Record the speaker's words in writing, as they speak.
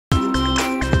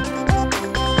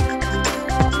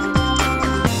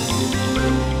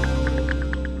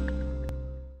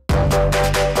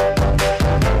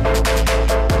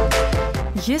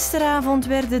Gisteravond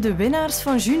werden de winnaars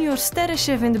van Junior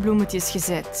Sterrenchef in de bloemetjes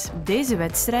gezet. Deze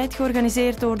wedstrijd,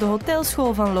 georganiseerd door de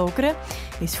Hotelschool van Lokeren,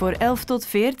 is voor 11 tot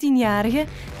 14-jarigen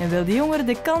en wil de jongeren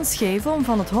de kans geven om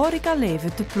van het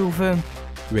horecaleven te proeven.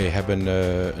 Wij hebben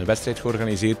een wedstrijd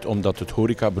georganiseerd omdat het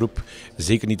horecaberoep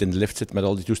zeker niet in de lift zit met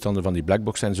al die toestanden van die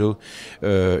blackbox en zo.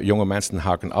 Jonge mensen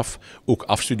haken af, ook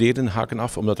afstudeerden haken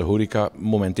af, omdat de horeca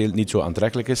momenteel niet zo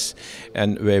aantrekkelijk is.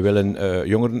 En wij willen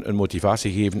jongeren een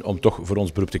motivatie geven om toch voor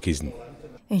ons beroep te kiezen.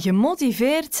 En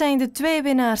gemotiveerd zijn de twee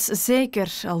winnaars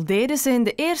zeker, al deden ze in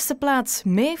de eerste plaats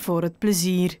mee voor het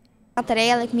plezier. Ik had er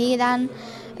eigenlijk meegedaan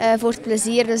voor het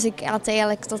plezier, dus ik had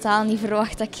eigenlijk totaal niet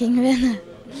verwacht dat ik ging winnen.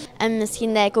 En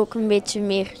misschien dat ik ook een beetje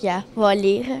meer wou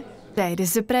leren.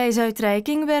 Tijdens de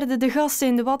prijsuitreiking werden de gasten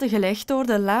in de watten gelegd door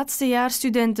de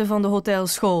laatstejaarsstudenten van de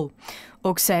Hotelschool.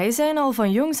 Ook zij zijn al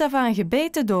van jongs af aan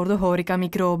gebeten door de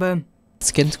horecamicroben.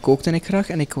 Als kind kookte ik graag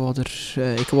en ik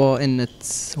wou in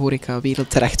het horecawereld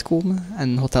terechtkomen.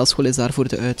 En Hotelschool is daarvoor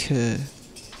de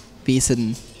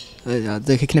uitgewezen,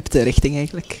 de geknipte richting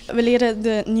eigenlijk. We leren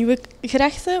de nieuwe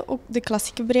gerechten, ook de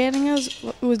klassieke bereidingen,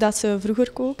 hoe dat ze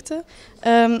vroeger kookten.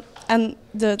 En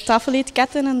de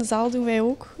tafeletiketten in de zaal doen wij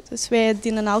ook. Dus wij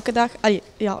dienen elke dag, 1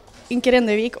 keer in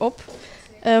de week op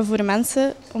voor de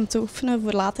mensen om te oefenen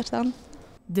voor later dan.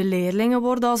 De leerlingen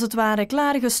worden als het ware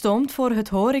klaargestoomd voor het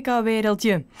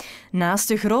horecawereldje. Naast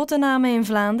de grote namen in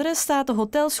Vlaanderen staat de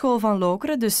Hotelschool van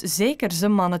Lokeren dus zeker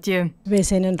zijn mannetje. Wij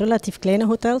zijn een relatief kleine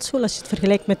hotelschool als je het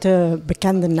vergelijkt met de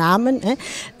bekende namen.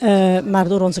 Maar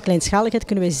door onze kleinschaligheid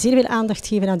kunnen wij zeer veel aandacht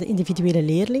geven aan de individuele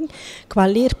leerling. Qua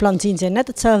leerplan zien zij net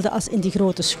hetzelfde als in die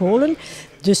grote scholen.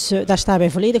 Dus daar staan wij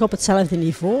volledig op hetzelfde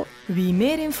niveau. Wie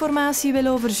meer informatie wil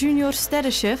over Junior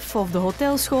Sterrenchef of de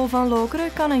Hotelschool van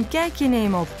Lokeren kan een kijkje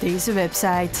nemen op deze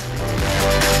website.